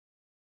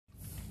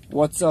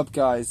What's up,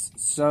 guys?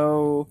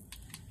 So,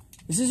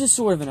 this is just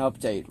sort of an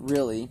update,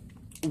 really.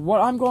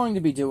 What I'm going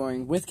to be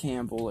doing with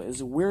Campbell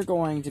is we're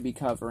going to be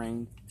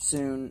covering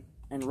soon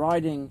and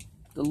writing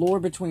the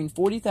lore between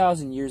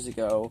 40,000 years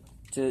ago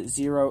to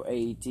 0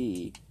 AD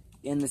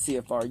in the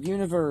CFR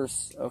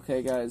universe.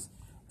 Okay, guys?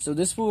 So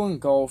this will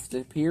engulf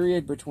the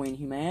period between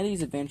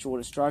humanity's eventual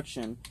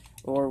destruction,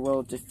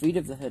 or defeat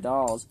of the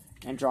Hadals,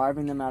 and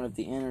driving them out of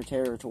the inner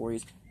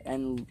territories,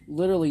 and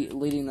literally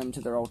leading them to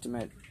their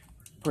ultimate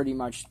pretty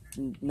much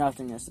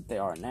nothingness that they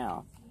are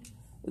now.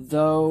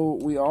 Though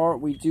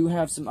we do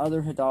have some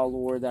other Hadal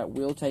lore that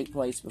will take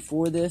place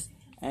before this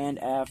and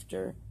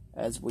after,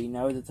 as we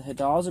know that the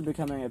Hadals are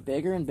becoming a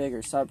bigger and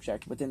bigger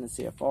subject within the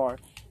CFR,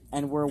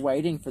 and we're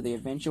waiting for the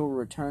eventual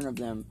return of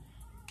them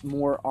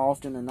more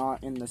often than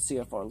not in the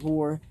CFR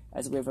lore,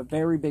 as we have a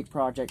very big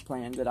project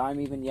plan that I'm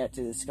even yet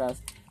to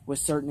discuss with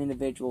certain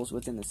individuals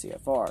within the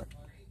CFR.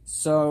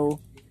 So,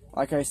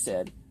 like I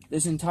said,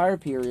 this entire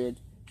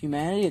period,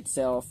 humanity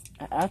itself,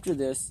 after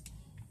this,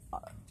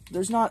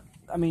 it's not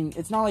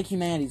like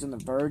humanity's on the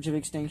verge of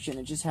extinction.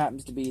 It just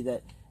happens to be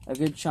that a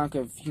good chunk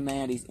of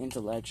humanity's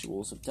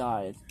intellectuals have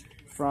died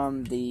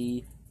from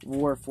the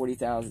war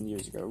 40,000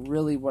 years ago.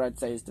 Really, what I'd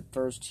say is the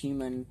first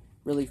human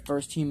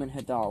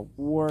Hadal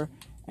war,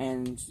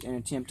 and an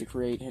attempt to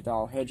create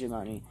Hadal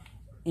hegemony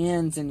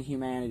ends in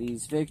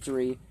humanity's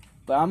victory.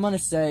 But I'm going to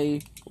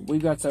say what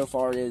we've got so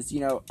far is,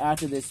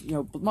 after this,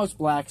 most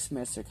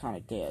blacksmiths are kind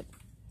of dead.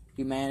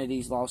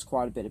 Humanity's lost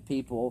quite a bit of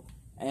people,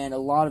 and a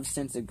lot of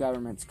sense of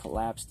government's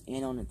collapsed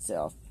in on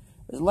itself.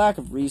 There's a lack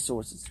of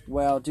resources,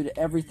 due to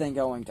everything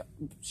going to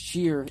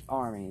sheer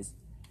armies.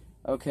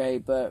 Okay,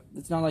 but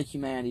it's not like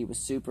humanity was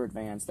super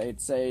advanced.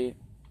 They'd say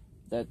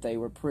that they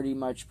were pretty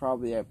much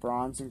probably a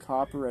Bronze and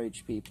Copper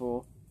Age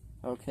people.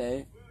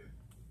 Okay,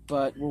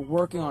 but we're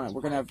working on it.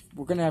 We're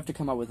gonna have to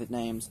come up with the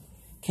names.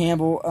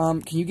 Campbell,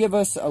 can you give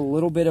us a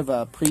little bit of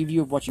a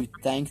preview of what you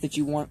think that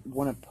you want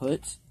to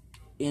put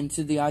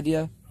into the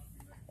idea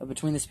of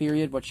between this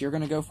period? What you're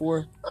gonna go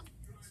for?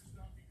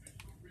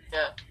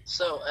 Yeah.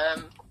 So,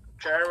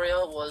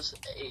 Jariel was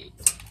they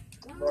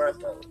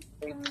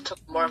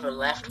took more of a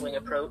left-wing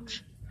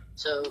approach.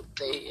 So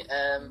they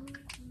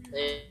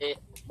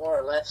more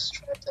or less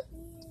tried to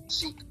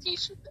seek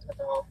peace with it and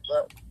all,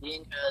 but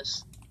being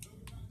as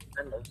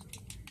kind of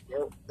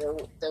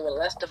they were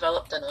less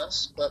developed than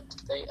us, but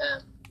they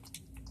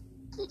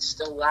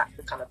still lack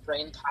the kind of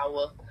brain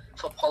power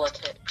for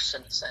politics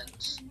in a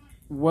sense.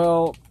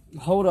 Well,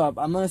 hold up.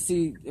 I'm gonna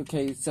see.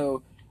 Okay,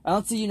 so I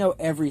don't see you know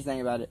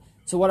everything about it.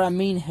 So what I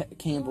mean,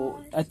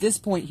 Campbell, at this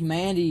point,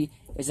 humanity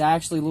is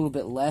actually a little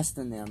bit less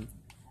than them.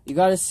 You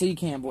got to see,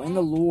 Campbell, in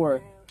the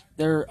lore,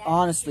 they're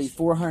honestly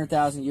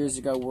 400,000 years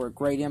ago were a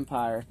great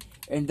empire,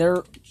 and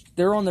they're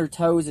on their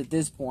toes at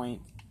this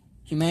point.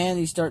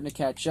 Humanity's starting to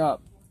catch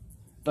up.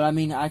 But I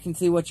mean, I can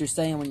see what you're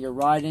saying when you're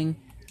writing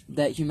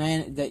that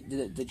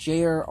the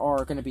JR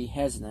are going to be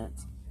hesitant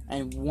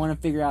and want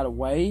to figure out a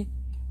way.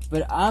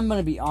 But I'm going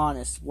to be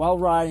honest, while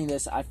writing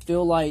this, I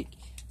feel like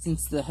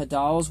since the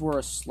Hadals were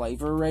a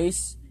slaver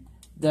race,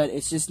 that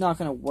it's just not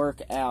going to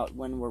work out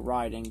when we're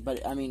writing.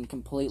 But I mean,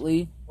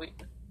 completely. We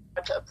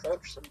have to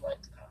approach them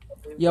like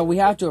that. Yeah, we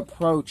have to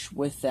approach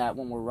with that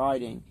when we're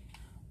writing.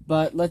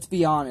 But let's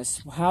be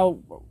honest,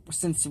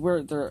 since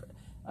they're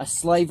a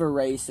slaver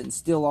race and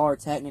still are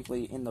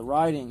technically in the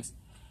writings,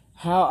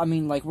 we're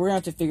going to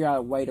have to figure out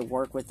a way to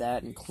work with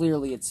that, and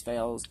clearly it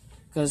fails,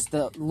 because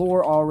the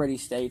lore already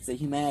states that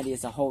humanity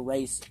as a whole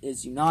race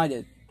is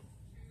united.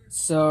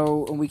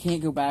 So, and we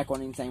can't go back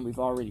on anything we've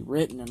already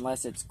written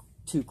unless it's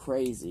too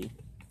crazy.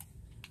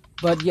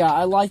 But yeah,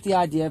 I like the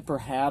idea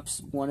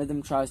perhaps one of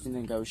them tries to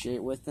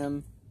negotiate with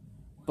them.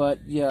 But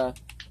yeah,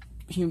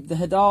 the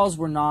Hadals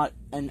were not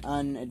an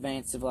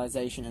unadvanced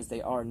civilization as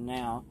they are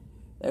now.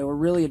 They were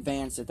really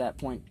advanced at that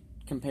point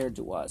compared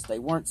to us. They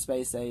weren't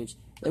space age.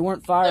 They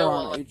weren't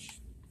firearm age.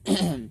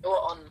 They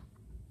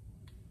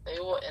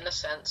were in a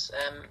sense,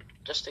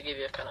 just to give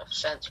you a kind of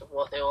sense of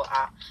what they were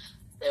at,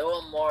 they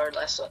were more or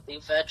less at the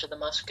verge of the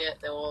musket.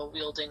 They were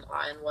wielding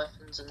iron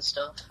weapons and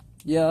stuff.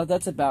 Yeah,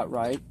 that's about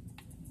right.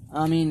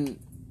 I mean,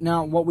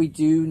 now what we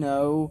do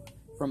know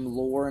from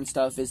lore and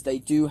stuff is they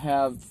do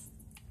have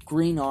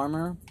green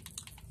armor.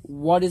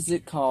 What is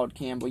it called,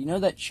 Campbell? You know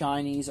that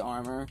Chinese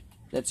armor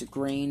that's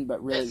green,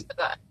 but really... It's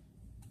that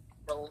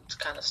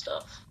kind of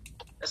stuff.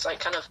 It's like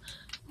kind of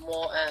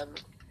more,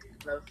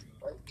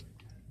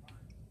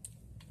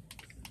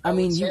 I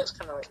mean, it's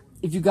kind of like...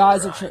 If you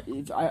guys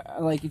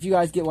if you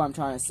guys get what I'm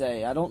trying to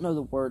say, I don't know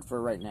the word for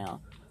it right now.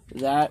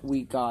 That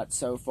we got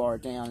so far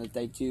down that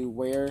they do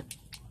wear,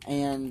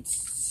 and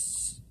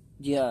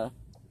yeah.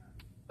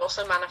 They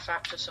also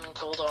manufacture some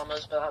gold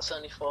armors, but that's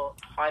only for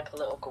high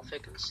political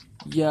figures.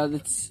 Yeah,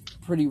 that's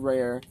pretty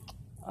rare.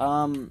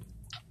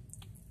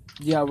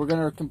 Yeah, we're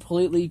gonna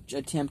completely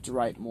attempt to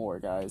write more,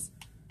 guys.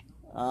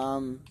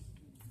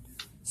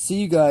 See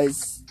you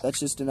guys. That's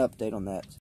just an update on that.